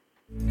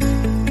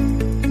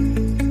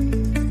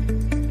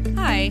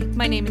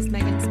my name is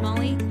Megan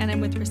Smalley, and I'm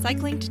with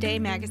Recycling Today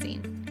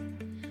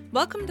magazine.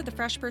 Welcome to the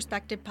Fresh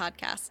Perspective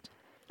podcast.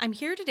 I'm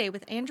here today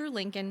with Andrew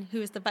Lincoln,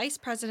 who is the Vice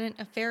President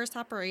of Ferrous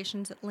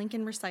Operations at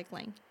Lincoln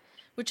Recycling,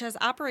 which has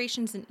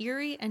operations in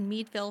Erie and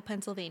Meadville,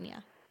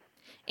 Pennsylvania.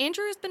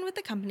 Andrew has been with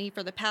the company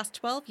for the past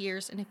 12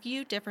 years in a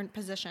few different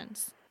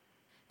positions.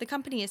 The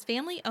company is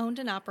family-owned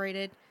and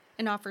operated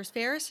and offers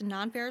ferrous and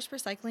non-ferrous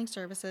recycling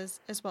services,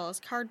 as well as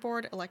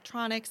cardboard,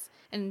 electronics,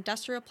 and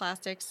industrial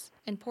plastics,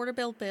 and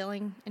portable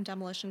baling and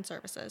demolition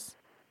services.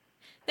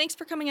 Thanks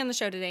for coming on the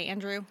show today,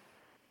 Andrew.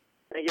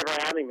 Thank you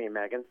for having me,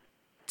 Megan.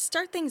 To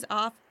start things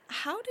off,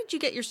 how did you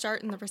get your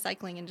start in the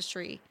recycling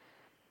industry?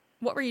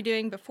 What were you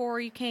doing before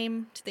you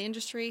came to the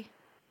industry?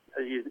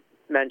 As you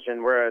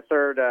mentioned, we're a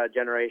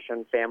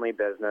third-generation family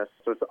business.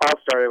 So it all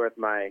started with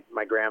my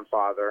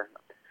grandfather,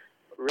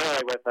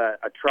 really with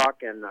a truck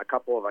and a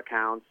couple of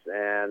accounts.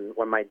 And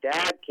when my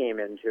dad came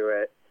into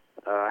it,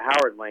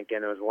 Howard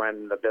Lincoln, it was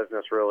when the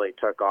business really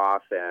took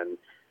off. And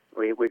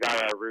we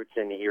got our roots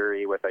in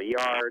Erie with a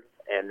yard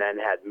and then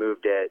had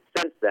moved it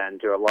since then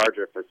to a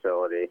larger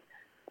facility.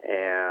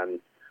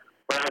 And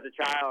when I was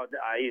a child,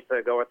 I used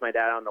to go with my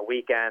dad on the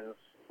weekends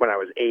when I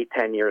was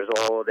 8-10 years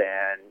old,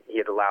 and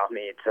he'd allow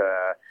me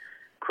to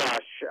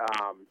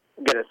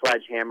get a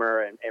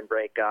sledgehammer and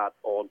break up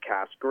old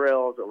cast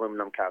grills,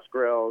 aluminum cast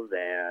grills.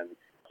 And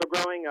so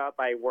growing up,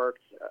 I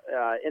worked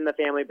in the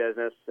family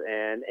business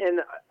and in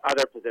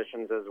other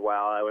positions as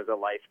well. I was a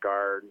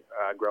lifeguard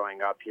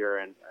growing up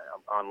here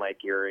on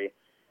Lake Erie.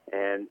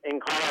 And in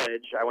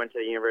college, I went to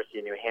the University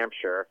of New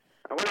Hampshire.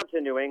 I went up to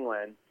New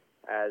England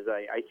as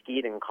I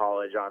skied in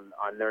college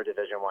on their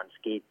Division I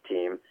ski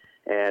team.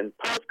 And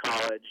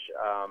post-college,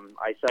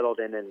 I settled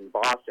in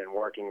Boston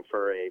working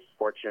for a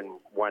Fortune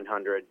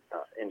 100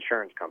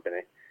 insurance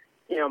company.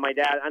 You know, my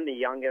dad, I'm the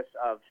youngest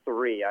of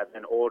three. I have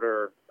an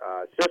older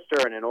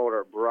sister and an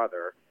older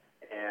brother.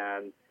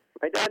 And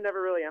my dad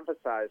never really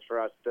emphasized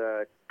for us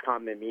to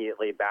come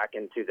immediately back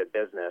into the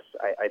business.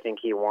 I think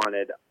he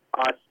wanted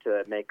us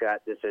to make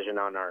that decision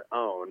on our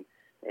own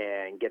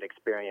and get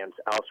experience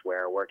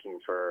elsewhere working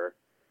for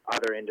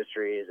other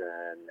industries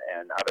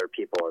and other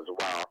people as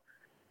well.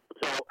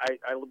 So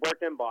I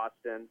worked in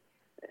Boston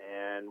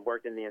and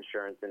worked in the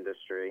insurance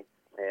industry.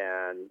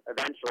 And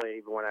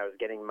eventually, when I was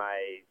getting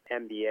my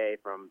MBA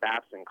from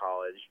Babson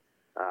College,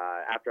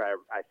 after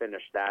I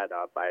finished that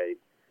up, I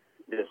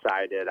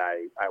decided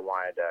I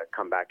wanted to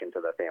come back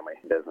into the family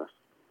business.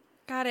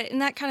 Got it.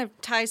 And that kind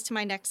of ties to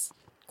my next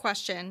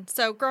question.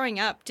 So growing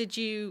up, did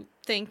you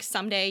think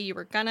someday you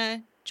were going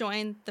to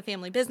join the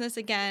family business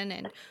again?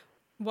 And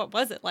what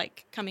was it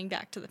like coming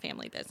back to the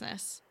family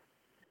business?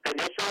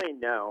 Initially,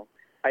 no.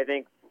 I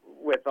think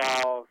with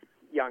all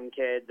young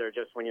kids, or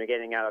just when you're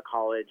getting out of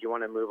college, you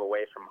want to move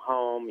away from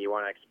home. You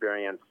want to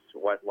experience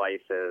what life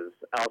is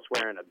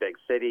elsewhere in a big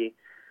city.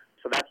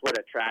 So that's what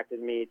attracted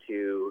me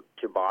to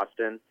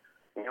Boston.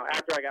 You know,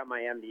 after I got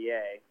my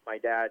MBA, my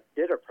dad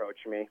did approach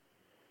me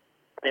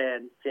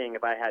and seeing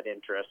if I had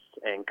interest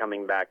in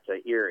coming back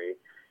to Erie.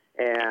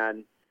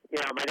 And, you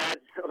know, my dad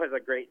was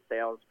a great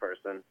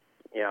salesperson.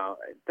 You know,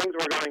 things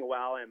were going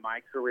well in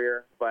my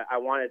career, but I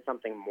wanted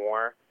something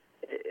more.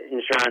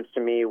 Insurance to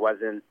me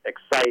wasn't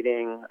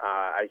exciting.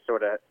 I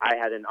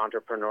had an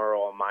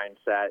entrepreneurial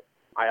mindset.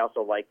 I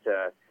also like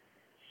to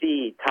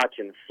see, touch,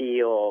 and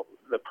feel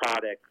the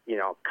product, you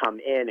know, come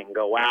in and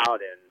go out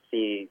and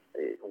see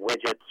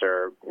widgets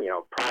or, you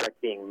know, product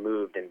being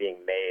moved and being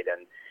made.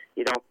 And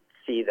you don't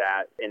see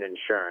that in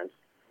insurance.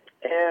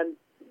 And,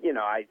 you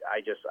know, I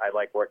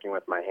like working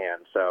with my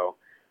hands. So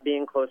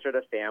being closer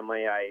to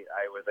family, I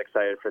was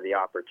excited for the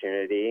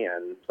opportunity,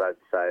 and so I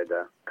decided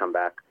to come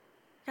back.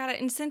 Got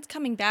it. And since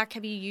coming back,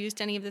 have you used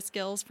any of the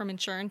skills from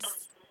insurance?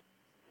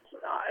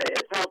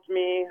 It's helped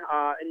me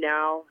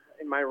now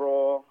in my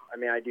role. I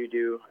mean, I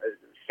do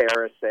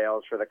ferrous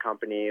sales for the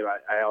company.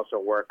 I also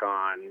work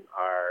on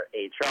our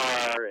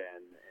HR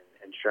and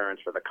insurance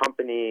for the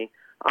company.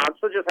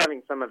 So just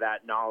having some of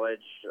that knowledge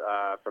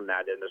from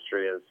that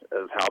industry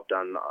has helped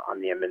on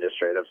the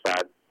administrative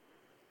side.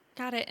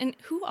 Got it. And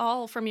who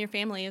all from your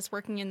family is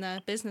working in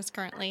the business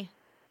currently?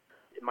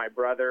 My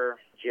brother,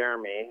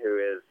 Jeremy,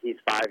 he's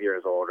 5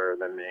 years older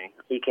than me.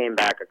 He came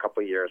back a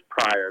couple years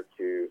prior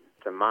to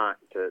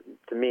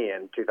me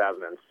in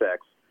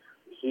 2006.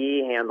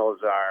 He handles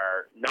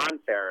our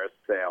non-ferrous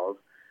sales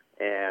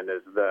and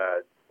is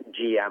the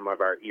GM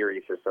of our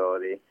Erie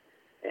facility.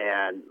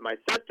 And my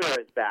sister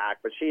is back,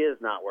 but she is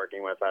not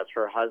working with us.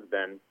 Her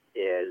husband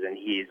is, and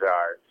he's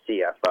our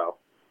CFO.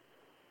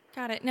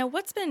 Got it. Now,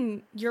 what's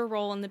been your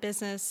role in the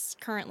business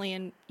currently,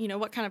 and, you know,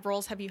 what kind of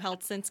roles have you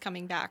held since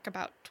coming back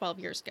about 12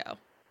 years ago?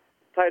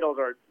 Titles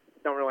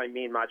don't really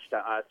mean much to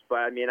us, but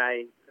I mean,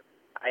 I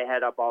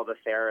head up all the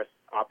ferrous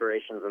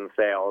operations and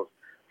sales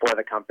for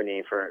the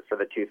company for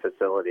the two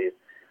facilities.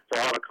 So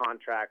all the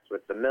contracts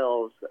with the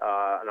mills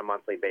on a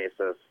monthly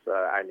basis,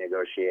 I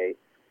negotiate,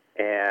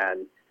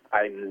 and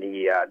I'm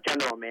the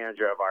general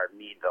manager of our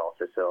Meadville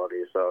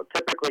facility. So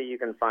typically you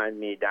can find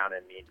me down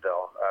in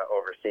Meadville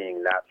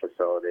overseeing that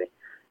facility.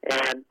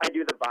 And I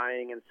do the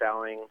buying and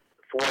selling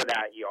for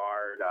that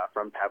yard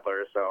from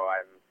peddlers. So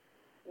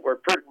we're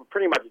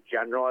pretty much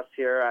generalists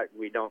here.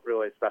 We don't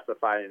really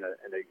specify in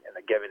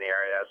a given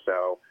area.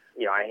 So,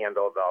 I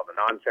handled all the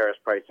non-ferrous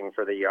pricing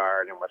for the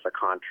yard and with the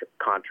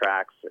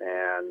contracts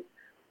and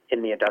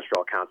in the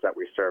industrial accounts that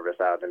we service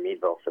out of the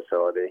Meadville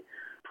facility.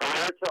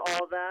 Prior to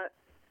all that,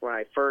 when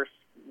I first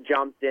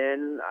jumped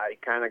in, I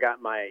kind of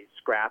got my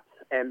scrap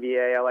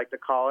MBA, I like to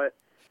call it.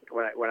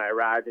 When I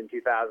arrived in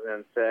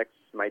 2006,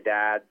 my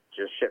dad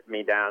just shipped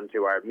me down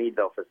to our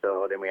Meadville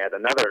facility, and we had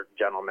another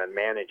gentleman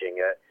managing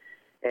it.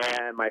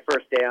 And my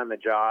first day on the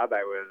job,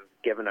 I was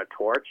given a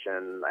torch,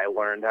 and I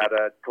learned how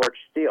to torch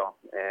steel.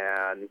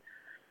 And,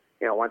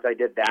 once I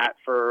did that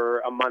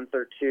for a month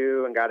or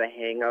two and got a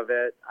hang of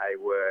it,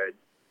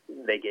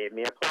 they gave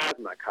me a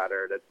plasma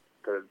cutter to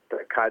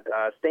cut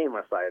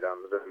stainless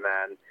items. And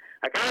then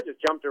I kind of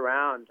just jumped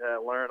around to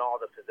learn all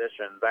the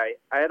positions. I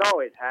had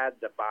always had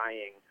the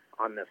buying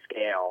on the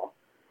scale,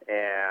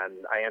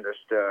 and I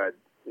understood,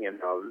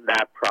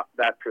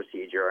 that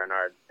procedure in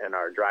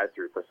our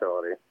drive-through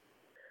facility.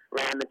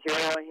 Ran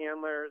material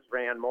handlers,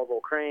 ran mobile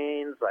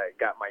cranes. I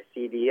got my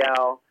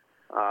CDL,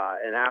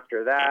 and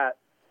after that,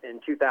 in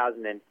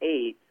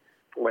 2008,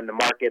 when the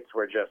markets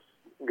were just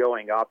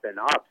going up and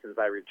up since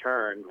I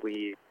returned,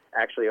 I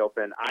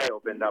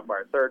opened up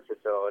our third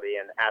facility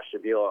in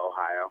Ashtabula,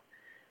 Ohio.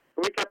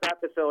 We kept that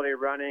facility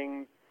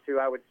running to,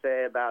 I would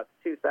say, about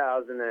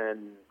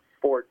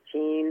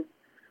 2014,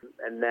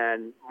 and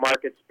then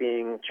markets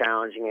being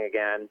challenging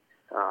again,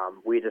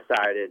 we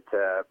decided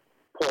to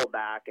pull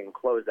back and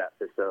close that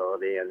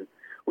facility. And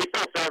we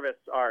still service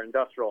our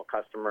industrial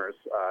customers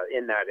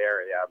in that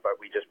area, but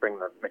we just bring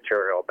the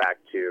material back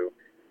to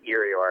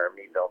Erie or our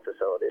Meadville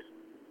facilities.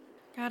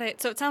 Got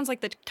it. So it sounds like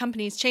the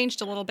company's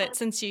changed a little bit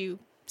since you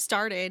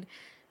started.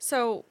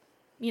 So,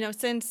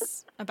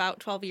 since about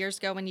 12 years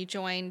ago when you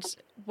joined,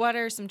 what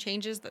are some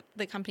changes that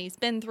the company's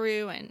been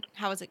through, and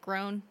how has it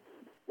grown?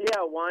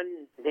 Yeah,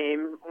 one,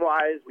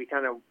 name-wise, we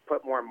kind of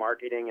put more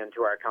marketing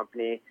into our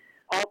company.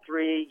 All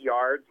three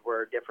yards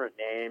were different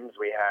names.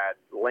 We had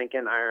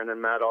Lincoln Iron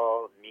and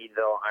Metal,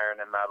 Meadville Iron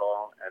and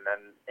Metal, and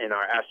then in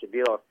our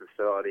Ashtabula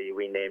facility,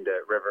 we named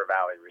it River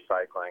Valley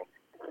Recycling.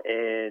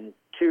 In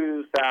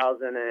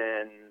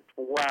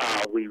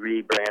 2012, we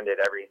rebranded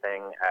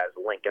everything as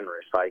Lincoln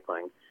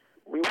Recycling.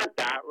 We went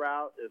that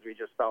route as we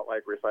just felt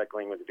like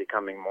recycling was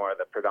becoming more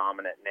the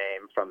predominant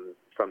name from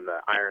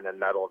the iron and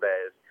metal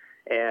days.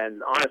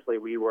 And honestly,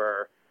 we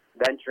were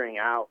venturing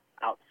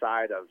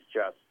outside of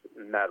just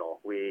metal.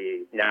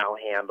 We now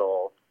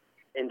handle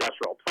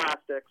industrial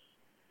plastics.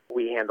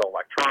 We handle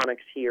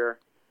electronics here.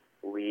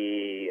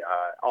 We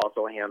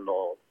also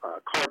handle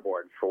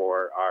cardboard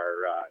for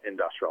our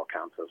industrial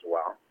accounts as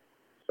well.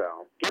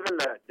 So given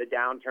the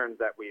downturns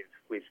that we've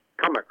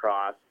come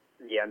across,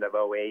 the end of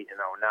 08 and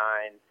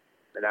 09,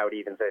 and I would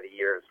even say the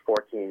years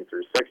 14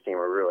 through 16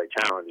 were really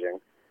challenging,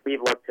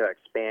 we've looked to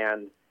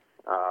expand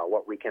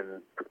what we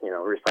can,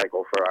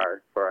 recycle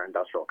for our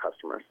industrial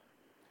customers.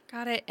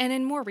 Got it. And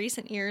in more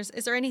recent years,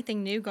 is there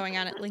anything new going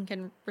on at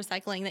Lincoln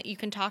Recycling that you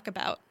can talk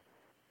about?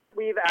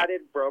 We've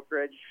added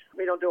brokerage.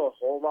 We don't do a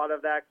whole lot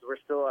of that because we're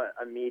still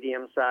a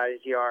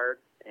medium-sized yard,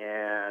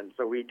 and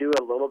so we do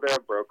a little bit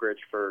of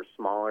brokerage for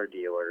smaller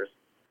dealers.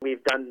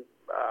 We've done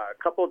a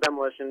couple of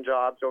demolition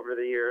jobs over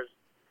the years,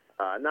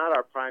 not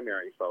our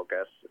primary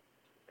focus.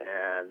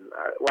 And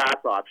our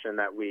last option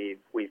that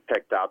we've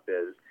picked up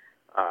is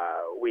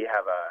we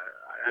have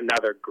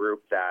another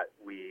group that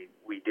we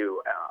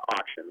do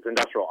auctions,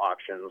 industrial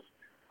auctions,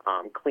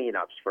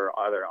 cleanups for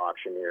other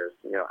auctioneers,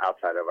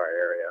 outside of our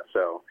area.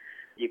 So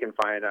you can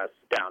find us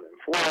down in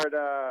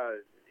Florida,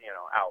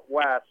 out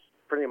west,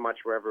 pretty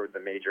much wherever the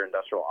major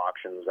industrial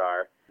auctions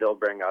are. They'll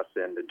bring us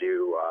in to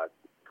do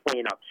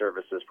cleanup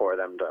services for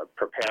them to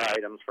prepare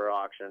items for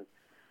auction,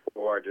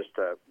 or just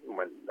to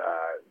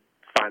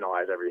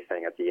finalize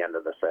everything at the end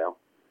of the sale.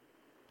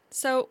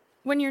 So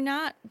when you're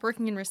not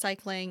working in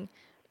recycling,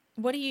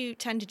 what do you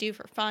tend to do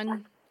for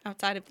fun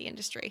outside of the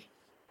industry?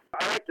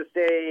 I like to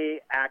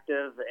stay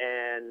active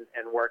and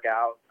work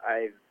out.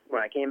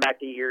 When I came back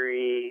to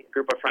Erie, a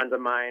group of friends of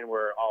mine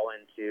were all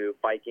into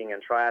biking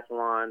and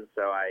triathlon,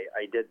 so I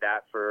did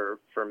that for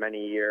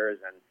many years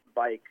and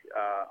bike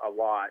a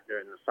lot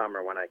during the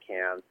summer when I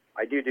can.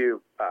 I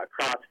do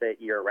CrossFit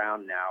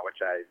year-round now,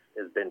 which has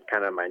been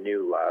kind of my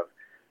new love.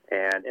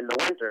 And in the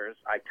winters,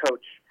 I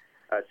coach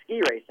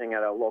ski racing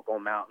at a local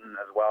mountain,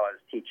 as well as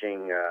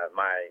teaching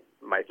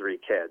my three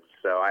kids.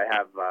 So I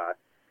have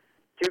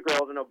 2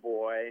 girls and a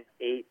boy,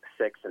 8,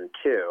 6, and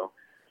 2.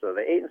 So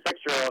the 8 and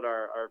 6-year-old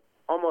are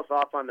almost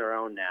off on their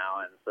own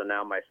now, and so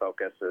now my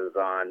focus is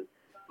on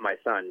my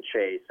son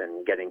Chase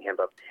and getting him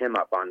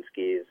up on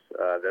skis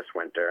this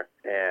winter.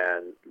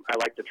 And I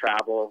like to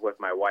travel with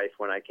my wife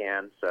when I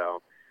can,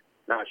 so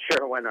not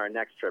sure when our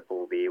next trip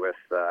will be with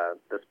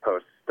this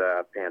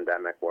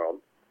post-pandemic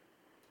world.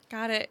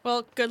 Got it.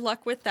 Well, good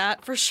luck with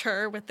that for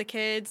sure with the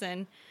kids.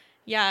 And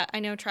yeah, I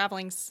know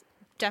traveling's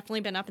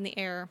definitely been up in the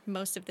air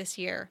most of this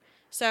year.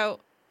 So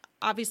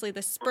obviously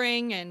this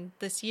spring and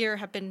this year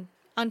have been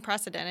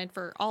unprecedented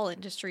for all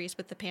industries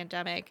with the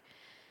pandemic.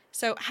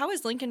 So how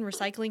has Lincoln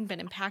Recycling been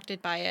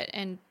impacted by it,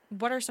 and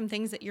what are some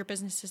things that your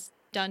business has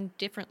done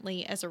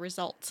differently as a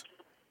result?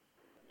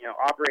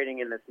 Operating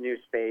in this new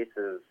space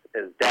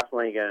is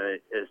definitely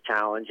is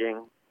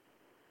challenging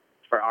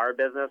for our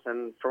business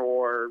and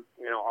for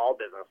all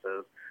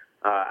businesses.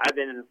 I've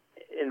been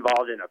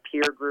involved in a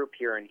peer group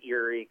here in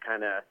Erie,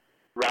 kind of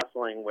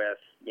wrestling with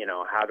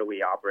how do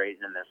we operate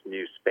in this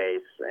new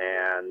space,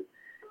 and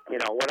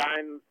what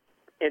I'm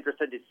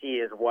interested to see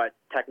is what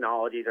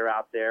technologies are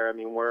out there. I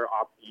mean, we're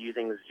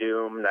using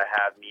Zoom to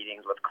have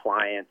meetings with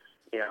clients,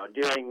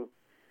 doing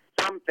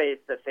some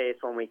face-to-face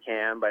when we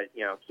can, but,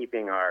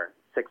 keeping our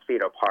 6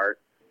 feet apart.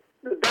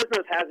 The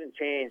business hasn't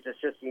changed. It's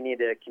just you need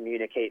to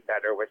communicate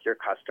better with your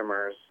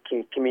customers,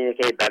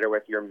 communicate better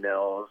with your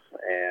mills,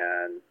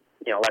 and,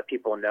 let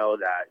people know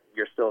that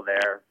you're still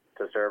there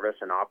to service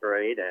and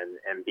operate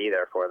and be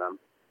there for them.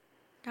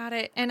 Got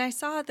it. And I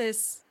saw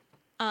this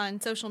on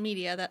social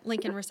media that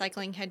Lincoln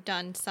Recycling had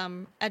done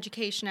some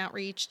education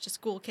outreach to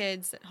school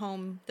kids at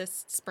home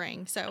this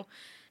spring. So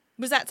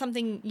was that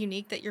something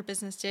unique that your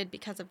business did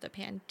because of the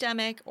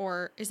pandemic,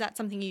 or is that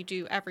something you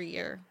do every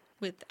year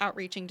with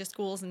outreaching to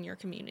schools in your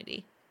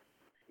community?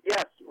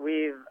 Yes,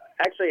 we've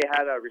actually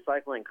had a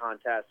recycling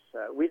contest.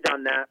 We've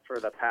done that for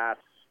the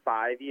past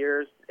 5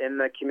 years in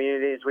the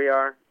communities we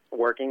are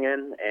working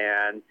in,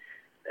 and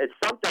it's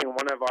something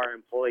one of our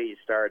employees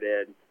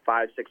started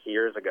 5-6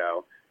 years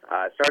ago.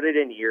 Started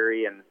in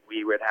Erie, and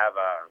we would have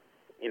a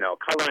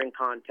coloring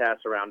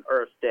contest around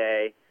Earth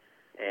Day,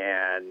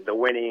 and the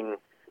winning,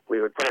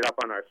 we would put it up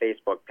on our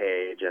Facebook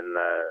page, and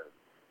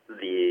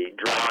the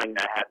drawing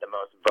that had the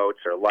most votes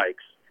or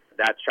likes,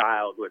 that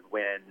child would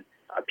win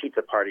a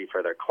pizza party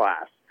for their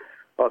class.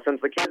 Well, since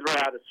the kids were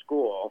out of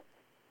school,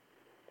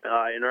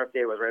 and Earth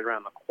Day was right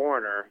around the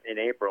corner in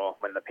April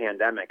when the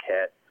pandemic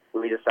hit,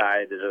 we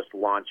decided to just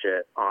launch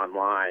it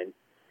online,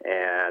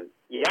 and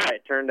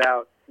it turned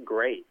out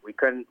great. We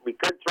could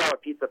throw a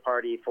pizza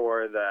party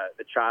for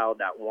the child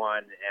that won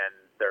and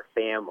their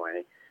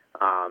family.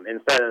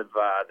 Instead of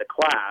the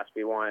class,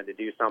 we wanted to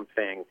do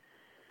something.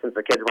 Since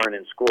the kids weren't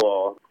in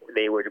school,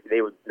 the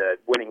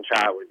winning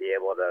child would be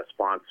able to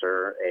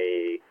sponsor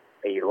a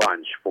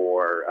lunch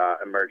for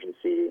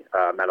emergency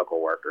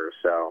medical workers.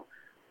 So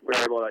we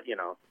were able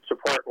to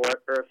support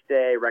Earth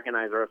Day,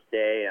 recognize Earth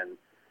Day, and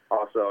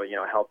also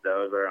help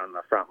those that are on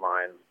the front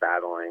lines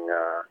battling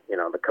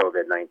the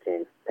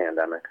COVID-19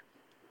 pandemic.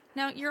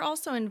 Now, you're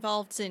also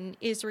involved in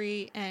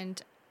ISRI, and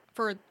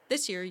for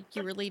this year,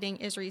 you were leading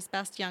ISRI's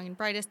Best Young and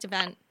Brightest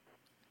event.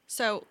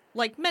 So,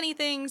 like many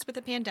things with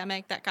the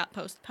pandemic, that got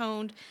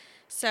postponed.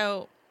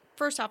 So,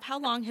 first off, how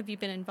long have you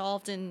been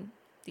involved in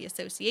the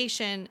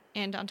association?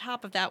 And on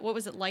top of that, what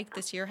was it like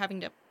this year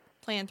having to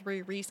plan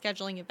through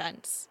rescheduling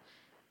events?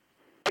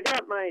 I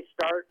got my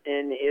start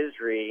in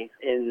ISRI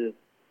in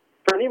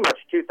pretty much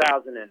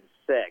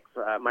 2006.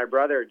 My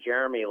brother,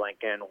 Jeremy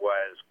Lincoln,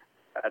 was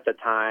at the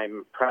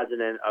time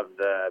president of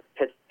the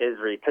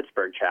ISRI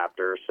Pittsburgh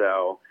chapter.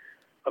 So,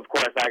 of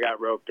course, I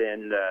got roped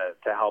in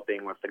to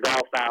helping with the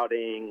golf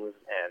outings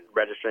and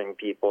registering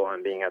people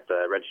and being at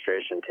the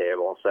registration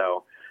table.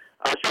 So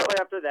shortly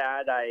after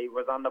that, I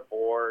was on the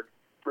board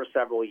for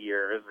several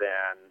years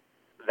and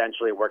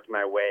eventually worked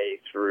my way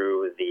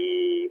through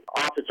the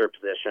officer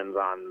positions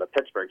on the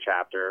Pittsburgh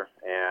chapter.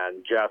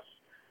 And just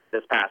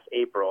this past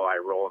April, I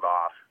rolled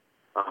off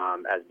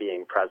as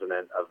being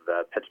president of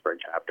the Pittsburgh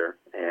chapter.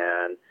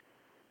 And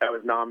I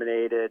was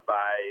nominated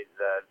by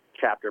the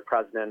chapter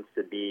presidents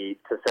to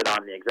sit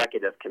on the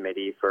executive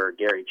committee for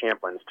Gary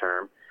Champlin's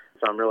term.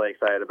 So I'm really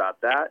excited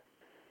about that.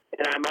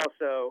 And I'm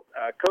also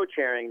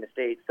co-chairing the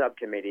state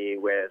subcommittee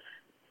with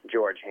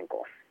George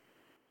Hinkle.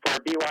 For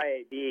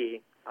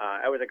BYAB,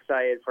 I was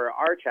excited for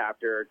our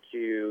chapter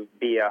to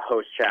be a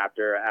host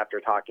chapter after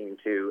talking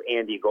to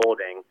Andy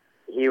Golding.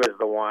 He was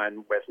the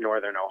one with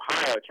Northern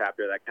Ohio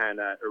chapter that kind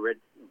of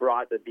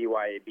brought the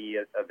BYAB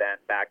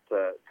event back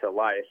to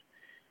life.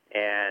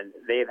 And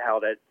they've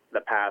held it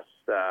the past,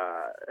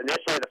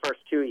 initially the first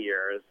 2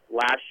 years.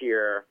 Last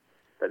year,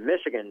 the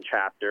Michigan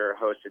chapter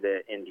hosted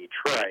it in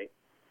Detroit.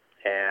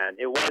 And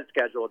it was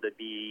scheduled to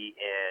be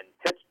in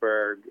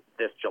Pittsburgh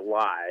this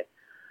July.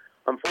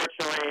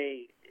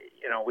 Unfortunately,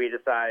 we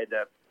decided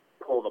to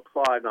pull the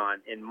plug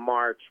in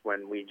March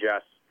when we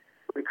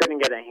couldn't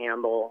get a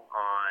handle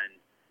on,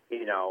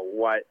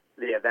 what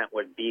the event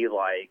would be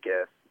like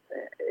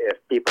if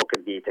people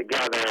could be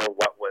together,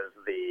 what was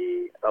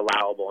the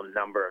allowable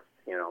number of,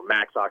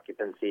 max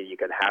occupancy you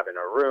could have in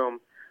a room.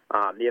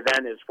 The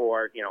event is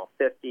for,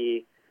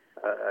 50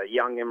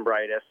 young and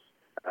brightest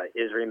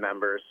ISRI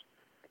members.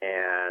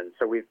 And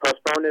so we've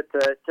postponed it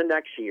to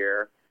next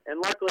year. And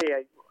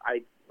luckily,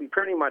 we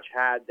pretty much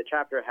the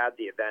chapter had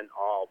the event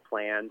all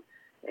planned,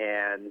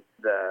 and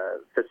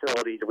the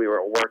facilities we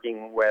were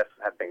working with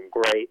have been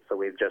great. So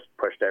we've just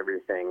pushed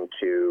everything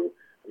to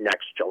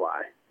next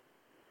July.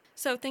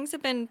 So things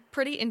have been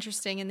pretty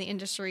interesting in the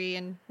industry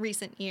in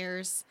recent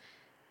years.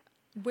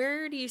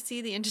 Where do you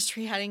see the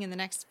industry heading in the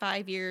next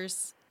 5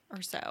 years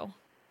or so?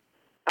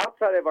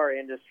 Outside of our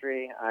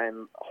industry,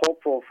 I'm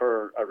hopeful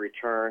for a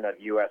return of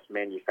U.S.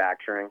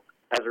 manufacturing.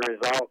 As a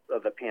result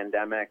of the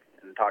pandemic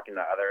and talking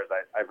to others,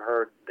 I've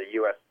heard the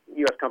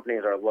U.S.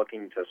 companies are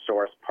looking to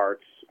source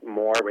parts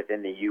more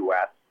within the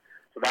U.S.,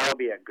 so that will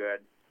be a good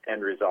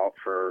end result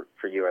for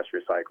U.S.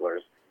 recyclers.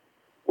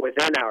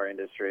 Within our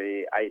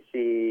industry, I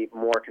see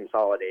more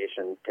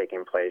consolidation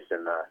taking place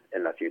in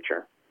the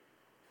future.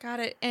 Got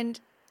it. And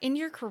in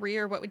your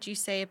career, what would you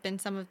say have been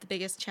some of the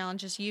biggest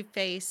challenges you've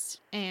faced,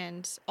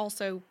 and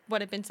also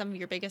what have been some of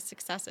your biggest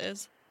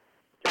successes?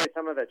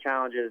 Some of the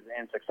challenges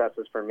and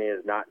successes for me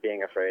is not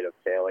being afraid of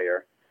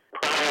failure.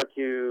 Prior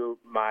to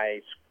my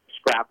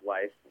scrap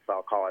life, if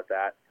I'll call it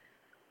that,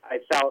 I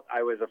felt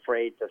I was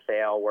afraid to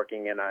fail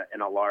working in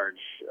a large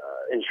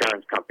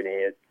insurance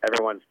company.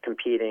 Everyone's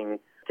competing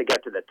to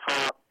get to the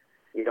top.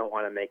 You don't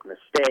want to make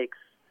mistakes.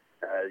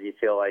 You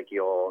feel like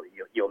you'll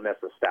miss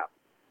a step.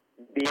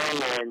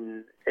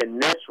 Being in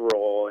this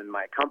role in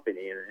my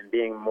company and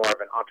being more of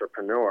an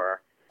entrepreneur,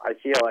 I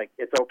feel like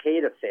it's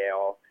okay to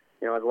fail,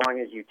 as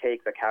long as you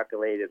take the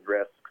calculated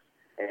risks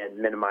and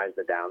minimize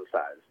the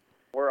downsides.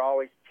 We're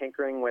always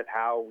tinkering with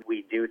how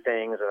we do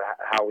things, or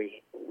how we're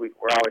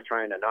always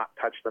trying to not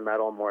touch the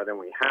metal more than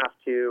we have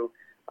to.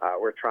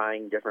 We're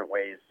trying different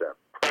ways to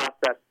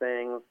process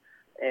things,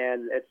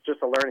 and it's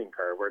just a learning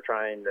curve. We're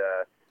trying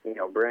to,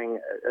 bring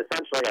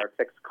essentially our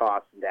fixed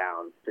costs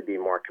down to be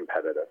more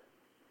competitive.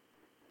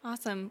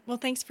 Awesome. Well,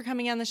 thanks for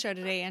coming on the show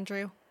today,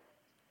 Andrew.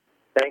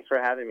 Thanks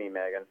for having me,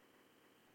 Megan.